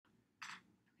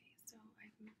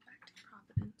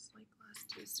since like last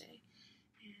Tuesday,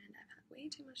 and I've had way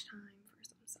too much time for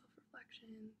some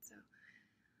self-reflection.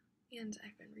 And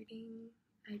I've been reading.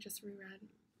 I just reread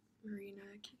Marina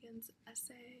Keegan's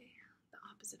essay, "The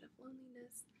Opposite of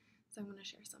Loneliness." So I'm going to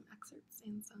share some excerpts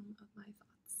and some of my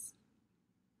thoughts.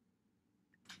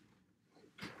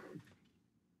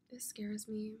 This scares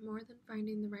me more than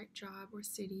finding the right job or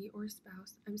city or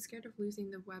spouse. I'm scared of losing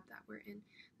the web that we're in,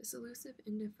 this elusive,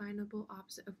 indefinable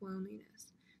opposite of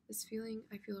loneliness, this feeling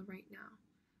I feel right now.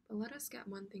 But let us get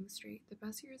one thing straight. The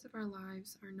best years of our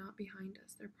lives are not behind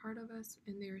us. They're part of us,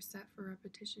 and they are set for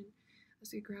repetition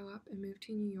as we grow up and move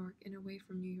to New York and away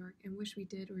from New York and wish we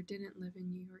did or didn't live in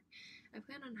New York. I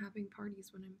plan on having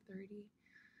parties when I'm 30.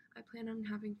 I plan on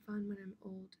having fun when I'm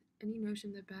old. Any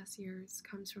notion the best years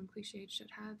comes from cliched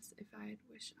should-haves, if I'd,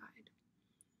 wish I'd.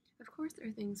 Of course there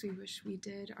are things we wish we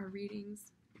did. Our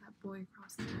readings, That Boy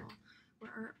Across the Wall, we're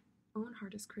our own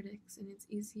hardest critics, and it's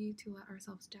easy to let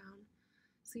ourselves down.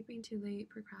 Sleeping too late,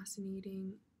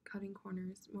 procrastinating, cutting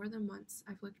corners. More than once,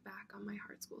 I've looked back on my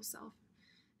hard school self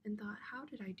and thought, how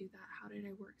did I do that? How did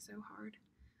I work so hard?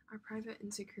 Our private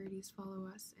insecurities follow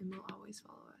us and will always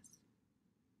follow us.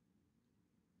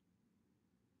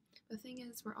 The thing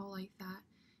is, we're all like that.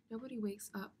 Nobody wakes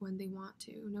up when they want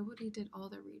to. Nobody did all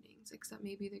the readings, except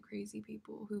maybe the crazy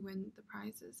people who win the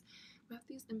prizes. We have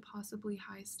these impossibly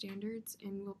high standards,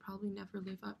 and we'll probably never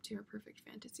live up to our perfect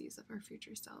fantasies of our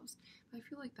future selves. But I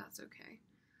feel like that's okay.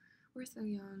 We're so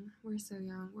young.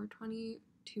 We're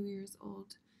 22 years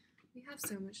old. We have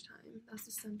so much time. That's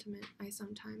the sentiment I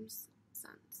sometimes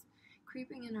sense,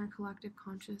 creeping in our collective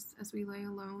conscious as we lay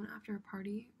alone after a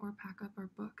party or pack up our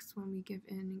books when we give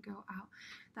in and go out,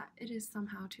 that it is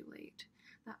somehow too late,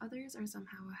 that others are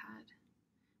somehow ahead,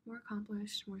 more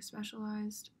accomplished, more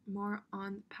specialized, more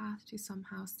on the path to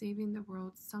somehow saving the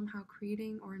world, somehow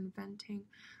creating or inventing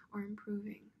or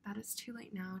improving, that it's too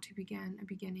late now to begin a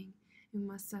beginning, and we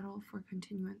must settle for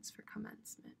continuance for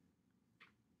commencement.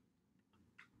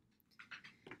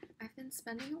 I've been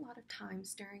spending a lot of time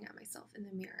staring at myself in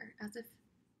the mirror, as if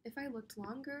I looked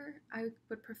longer, I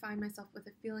would provide myself with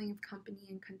a feeling of company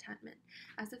and contentment,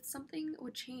 as if something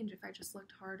would change if I just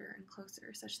looked harder and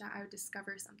closer, such that I would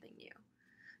discover something new.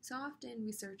 So often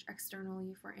we search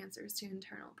externally for answers to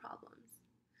internal problems.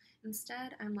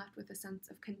 Instead, I'm left with a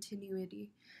sense of continuity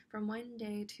from one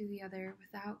day to the other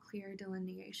without clear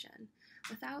delineation,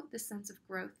 without the sense of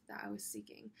growth that I was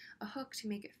seeking, a hook to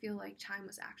make it feel like time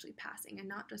was actually passing and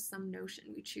not just some notion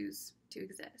we choose to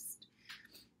exist.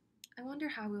 I wonder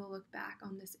how we will look back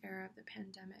on this era of the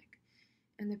pandemic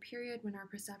and the period when our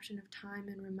perception of time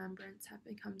and remembrance have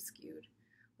become skewed.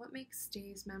 What makes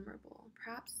days memorable?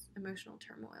 Perhaps emotional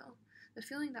turmoil, the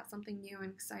feeling that something new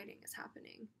and exciting is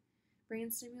happening. Brain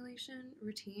stimulation,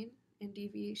 routine, and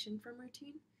deviation from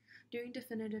routine, doing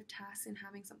definitive tasks and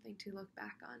having something to look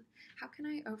back on. How can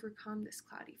I overcome this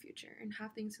cloudy future and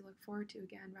have things to look forward to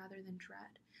again rather than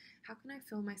dread? How can I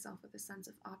fill myself with a sense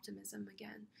of optimism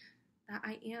again, that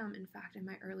I am, in fact, in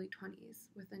my early 20s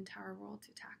with the entire world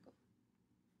to tackle?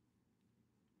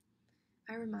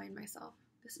 I remind myself,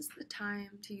 this is the time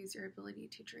to use your ability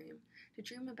to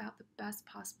dream about the best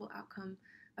possible outcome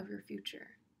of your future.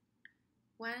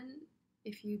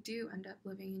 If you do end up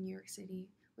living in New York City,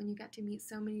 when you get to meet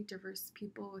so many diverse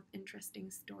people with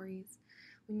interesting stories,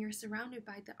 when you're surrounded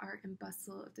by the art and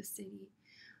bustle of the city,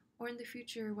 or in the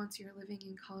future, once you're living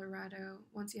in Colorado,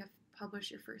 once you have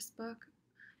published your first book,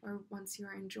 or once you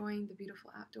are enjoying the beautiful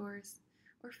outdoors,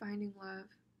 or finding love,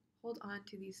 hold on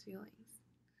to these feelings.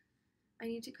 I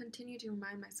need to continue to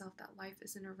remind myself that life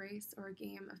isn't a race or a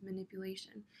game of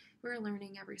manipulation. We're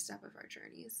learning every step of our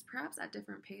journeys, perhaps at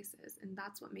different paces, and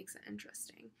that's what makes it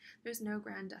interesting. There's no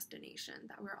grand destination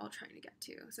that we're all trying to get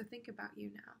to, so think about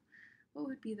you now. What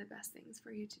would be the best things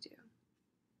for you to do?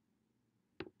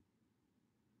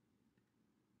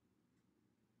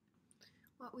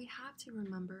 What we have to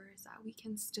remember is that we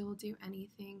can still do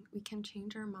anything. We can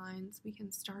change our minds, we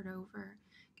can start over,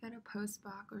 get a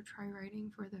postdoc, or try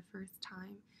writing for the first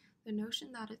time. The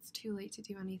notion that it's too late to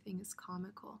do anything is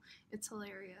comical. It's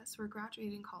hilarious. We're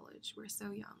graduating college. We're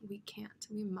so young. We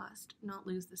must not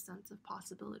lose the sense of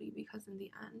possibility, because in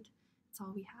the end, it's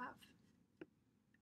all we have.